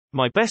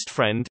My best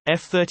friend,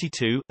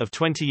 F32, of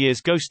 20 years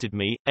ghosted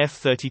me,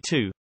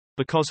 F32,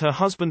 because her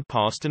husband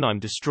passed and I'm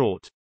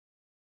distraught.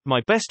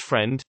 My best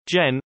friend,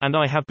 Jen, and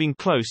I have been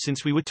close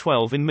since we were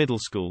 12 in middle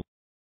school.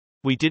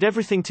 We did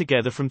everything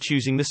together from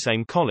choosing the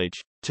same college,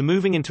 to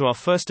moving into our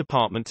first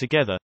apartment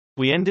together.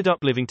 We ended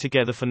up living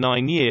together for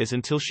 9 years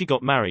until she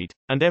got married,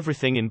 and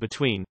everything in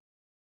between.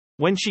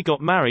 When she got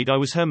married I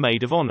was her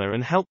maid of honor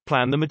and helped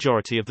plan the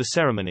majority of the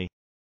ceremony.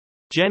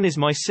 Jen is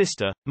my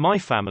sister, my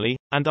family,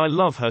 and I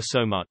love her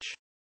so much.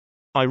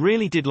 I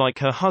really did like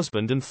her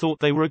husband and thought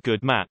they were a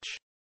good match.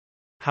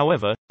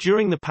 However,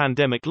 during the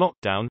pandemic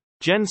lockdown,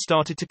 Jen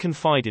started to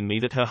confide in me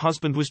that her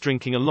husband was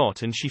drinking a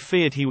lot and she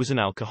feared he was an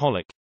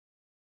alcoholic.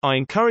 I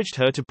encouraged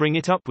her to bring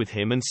it up with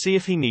him and see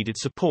if he needed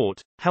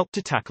support, help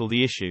to tackle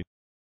the issue.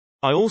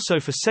 I also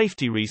for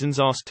safety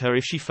reasons asked her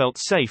if she felt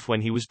safe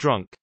when he was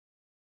drunk.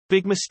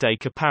 Big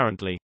mistake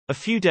apparently. A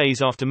few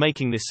days after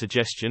making this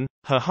suggestion,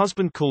 her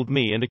husband called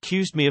me and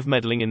accused me of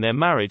meddling in their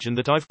marriage and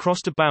that I've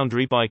crossed a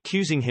boundary by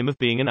accusing him of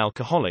being an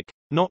alcoholic,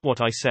 not what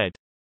I said.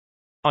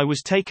 I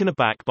was taken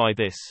aback by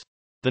this.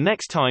 The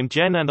next time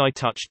Jen and I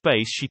touched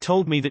base she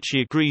told me that she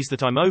agrees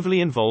that I'm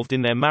overly involved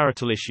in their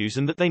marital issues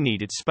and that they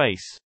needed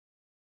space.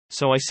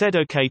 So I said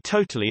okay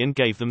totally and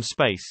gave them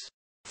space.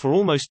 For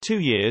almost 2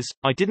 years,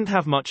 I didn't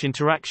have much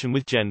interaction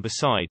with Jen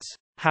besides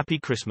Happy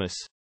Christmas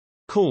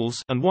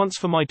calls and once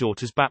for my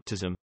daughter's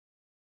baptism.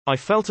 I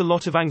felt a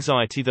lot of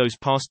anxiety those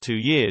past 2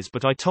 years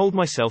but I told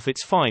myself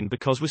it's fine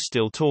because we're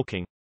still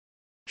talking.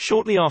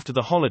 Shortly after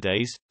the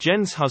holidays,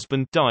 Jen's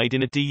husband died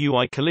in a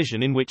DUI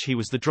collision in which he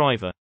was the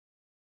driver.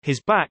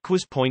 His back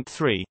was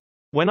 .3.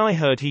 When I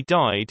heard he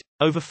died,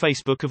 over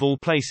Facebook of all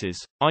places,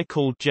 I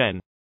called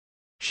Jen.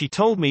 She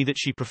told me that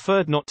she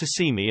preferred not to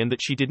see me and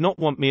that she did not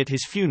want me at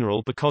his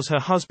funeral because her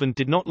husband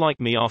did not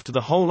like me after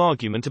the whole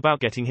argument about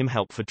getting him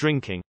help for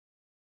drinking.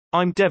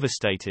 I'm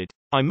devastated.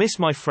 I miss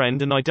my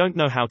friend and I don't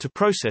know how to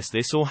process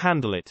this or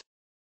handle it.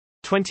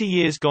 20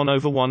 years gone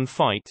over one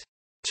fight.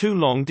 Too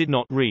long did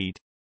not read.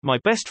 My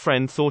best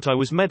friend thought I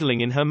was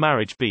meddling in her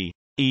marriage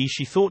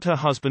she thought her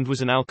husband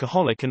was an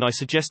alcoholic and I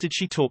suggested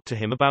she talk to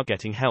him about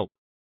getting help.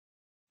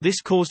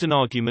 This caused an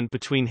argument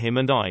between him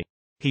and I.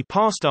 He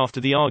passed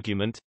after the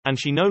argument, and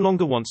she no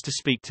longer wants to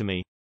speak to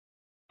me.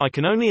 I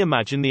can only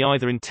imagine the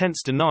either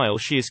intense denial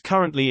she is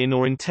currently in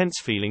or intense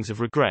feelings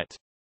of regret.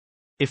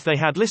 If they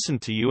had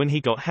listened to you and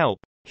he got help,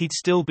 he'd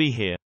still be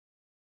here.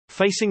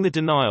 Facing the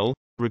denial,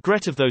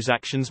 regret of those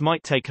actions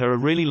might take her a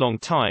really long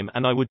time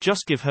and I would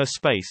just give her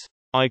space.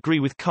 I agree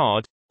with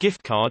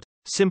gift card,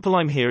 simple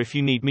I'm here if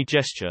you need me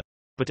gesture.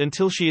 But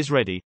until she is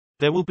ready,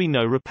 there will be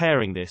no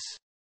repairing this.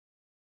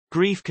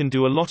 Grief can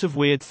do a lot of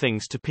weird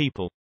things to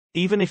people.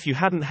 Even if you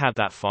hadn't had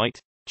that fight,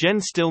 Jen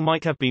still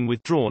might have been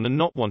withdrawn and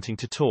not wanting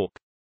to talk.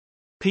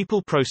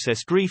 People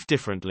process grief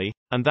differently,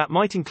 and that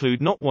might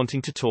include not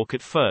wanting to talk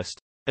at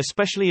first,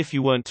 especially if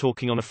you weren't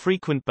talking on a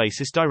frequent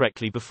basis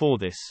directly before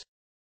this.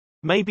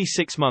 Maybe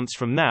 6 months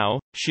from now,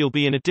 she'll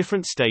be in a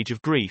different stage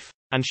of grief,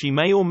 and she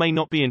may or may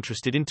not be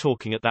interested in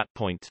talking at that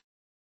point.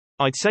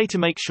 I'd say to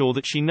make sure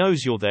that she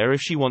knows you're there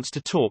if she wants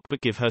to talk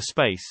but give her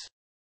space.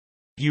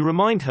 You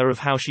remind her of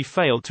how she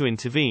failed to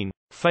intervene,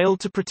 failed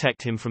to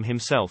protect him from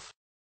himself.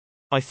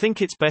 I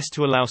think it's best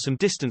to allow some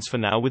distance for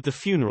now with the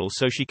funeral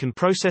so she can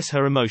process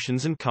her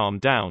emotions and calm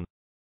down.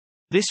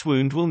 This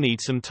wound will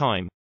need some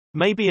time.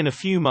 Maybe in a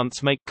few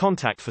months make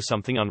contact for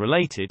something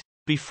unrelated,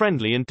 be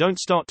friendly and don't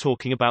start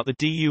talking about the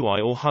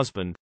DUI or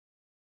husband.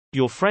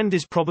 Your friend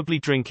is probably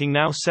drinking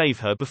now, save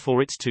her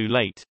before it's too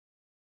late.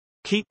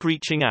 Keep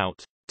reaching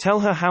out. Tell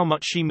her how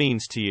much she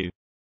means to you.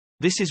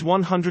 This is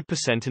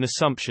 100% an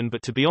assumption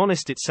but to be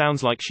honest it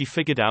sounds like she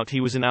figured out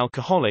he was an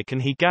alcoholic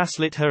and he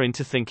gaslit her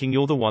into thinking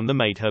you're the one that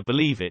made her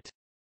believe it.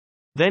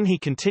 Then he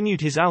continued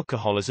his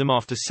alcoholism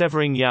after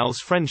severing y'all's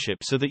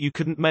friendship so that you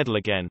couldn't meddle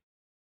again.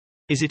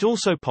 Is it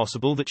also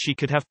possible that she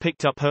could have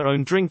picked up her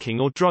own drinking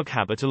or drug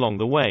habit along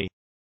the way?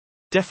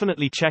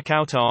 Definitely check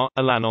out our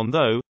Al-Anon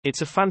though,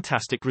 it's a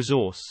fantastic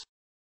resource.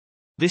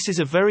 This is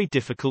a very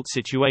difficult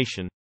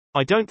situation.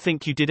 I don't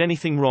think you did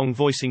anything wrong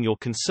voicing your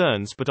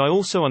concerns but I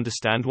also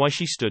understand why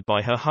she stood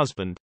by her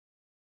husband.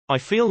 I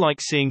feel like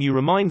seeing you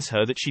reminds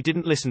her that she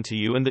didn't listen to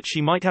you and that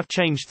she might have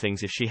changed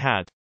things if she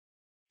had.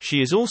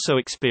 She is also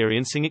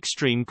experiencing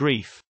extreme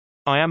grief.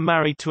 I am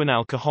married to an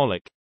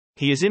alcoholic.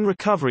 He is in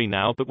recovery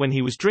now but when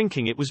he was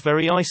drinking it was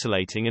very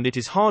isolating and it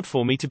is hard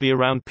for me to be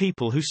around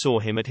people who saw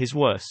him at his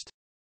worst.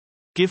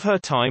 Give her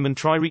time and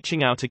try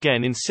reaching out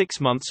again in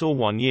 6 months or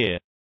 1 year.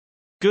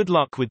 Good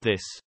luck with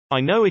this. I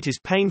know it is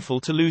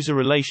painful to lose a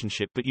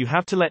relationship but you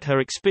have to let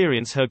her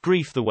experience her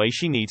grief the way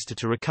she needs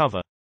to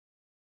recover.